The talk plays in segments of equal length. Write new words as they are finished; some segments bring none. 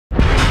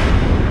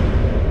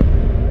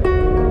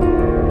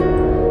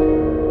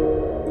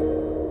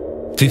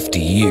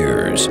50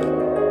 years.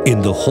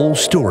 In the whole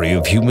story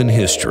of human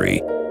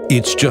history,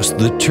 it's just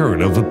the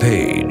turn of a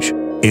page.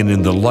 And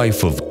in the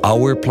life of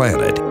our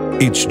planet,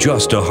 it's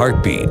just a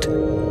heartbeat.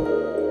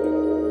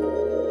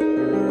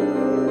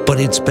 But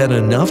it's been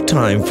enough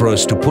time for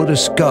us to put a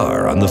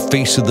scar on the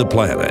face of the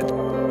planet.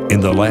 In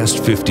the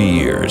last 50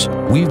 years,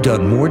 we've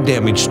done more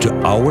damage to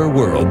our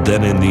world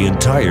than in the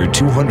entire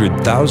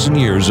 200,000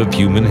 years of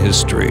human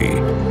history.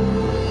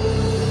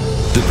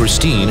 The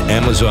pristine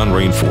Amazon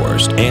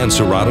rainforest and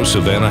Cerrado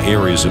savanna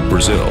areas of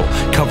Brazil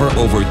cover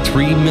over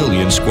 3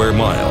 million square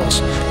miles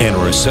and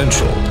are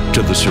essential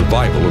to the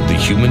survival of the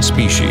human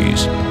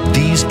species.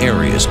 These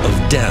areas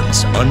of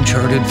dense,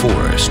 uncharted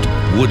forest,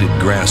 wooded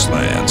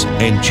grasslands,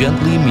 and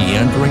gently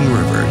meandering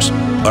rivers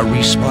are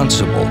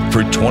responsible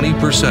for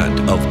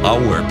 20% of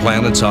our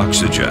planet's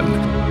oxygen,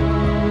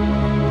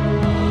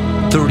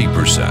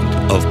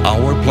 30% of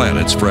our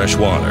planet's fresh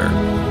water,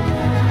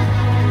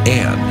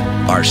 and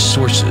are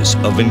sources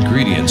of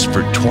ingredients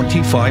for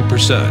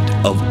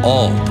 25% of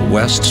all the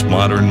West's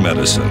modern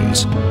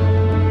medicines.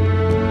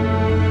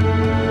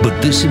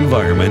 But this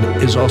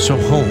environment is also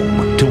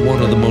home to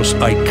one of the most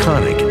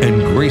iconic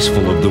and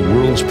graceful of the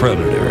world's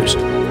predators,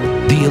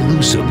 the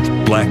elusive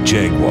Black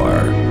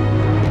Jaguar.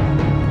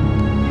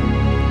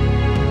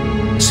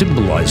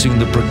 Symbolizing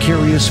the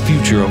precarious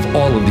future of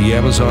all of the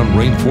Amazon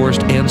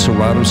rainforest and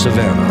Cerrado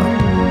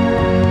savanna.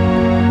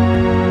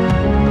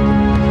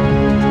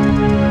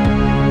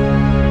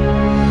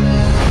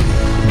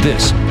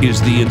 This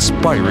is the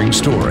inspiring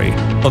story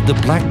of the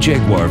Black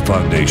Jaguar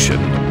Foundation.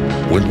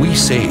 When we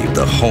save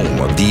the home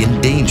of the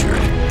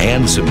endangered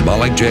and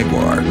symbolic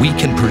jaguar, we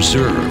can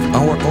preserve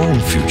our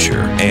own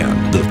future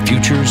and the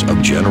futures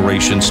of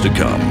generations to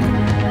come.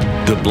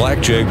 The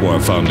Black Jaguar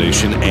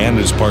Foundation and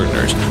its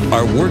partners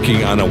are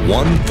working on a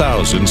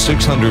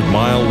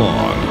 1,600-mile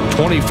long,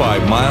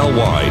 25-mile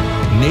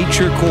wide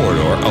nature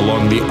corridor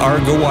along the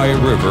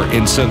Araguaia River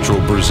in central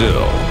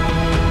Brazil.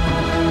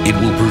 It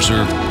will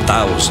preserve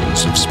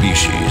thousands of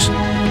species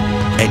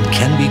and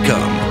can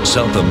become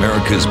South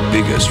America's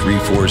biggest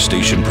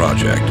reforestation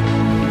project.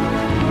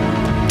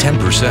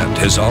 10%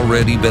 has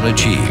already been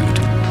achieved,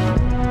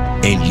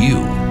 and you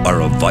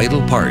are a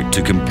vital part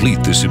to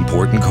complete this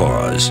important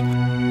cause.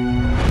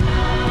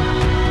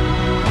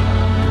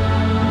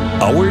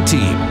 Our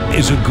team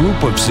is a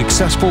group of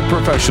successful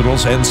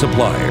professionals and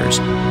suppliers,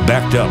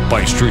 backed up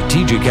by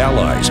strategic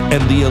allies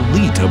and the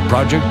elite of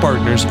project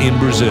partners in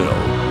Brazil.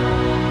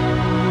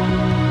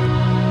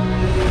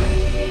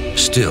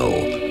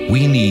 Still,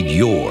 we need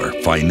your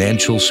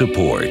financial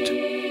support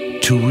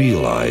to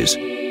realize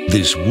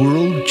this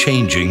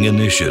world-changing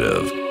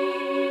initiative.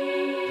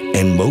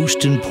 And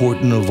most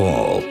important of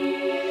all,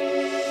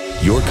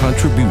 your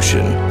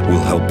contribution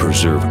will help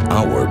preserve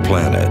our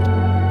planet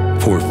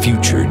for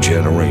future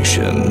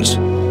generations.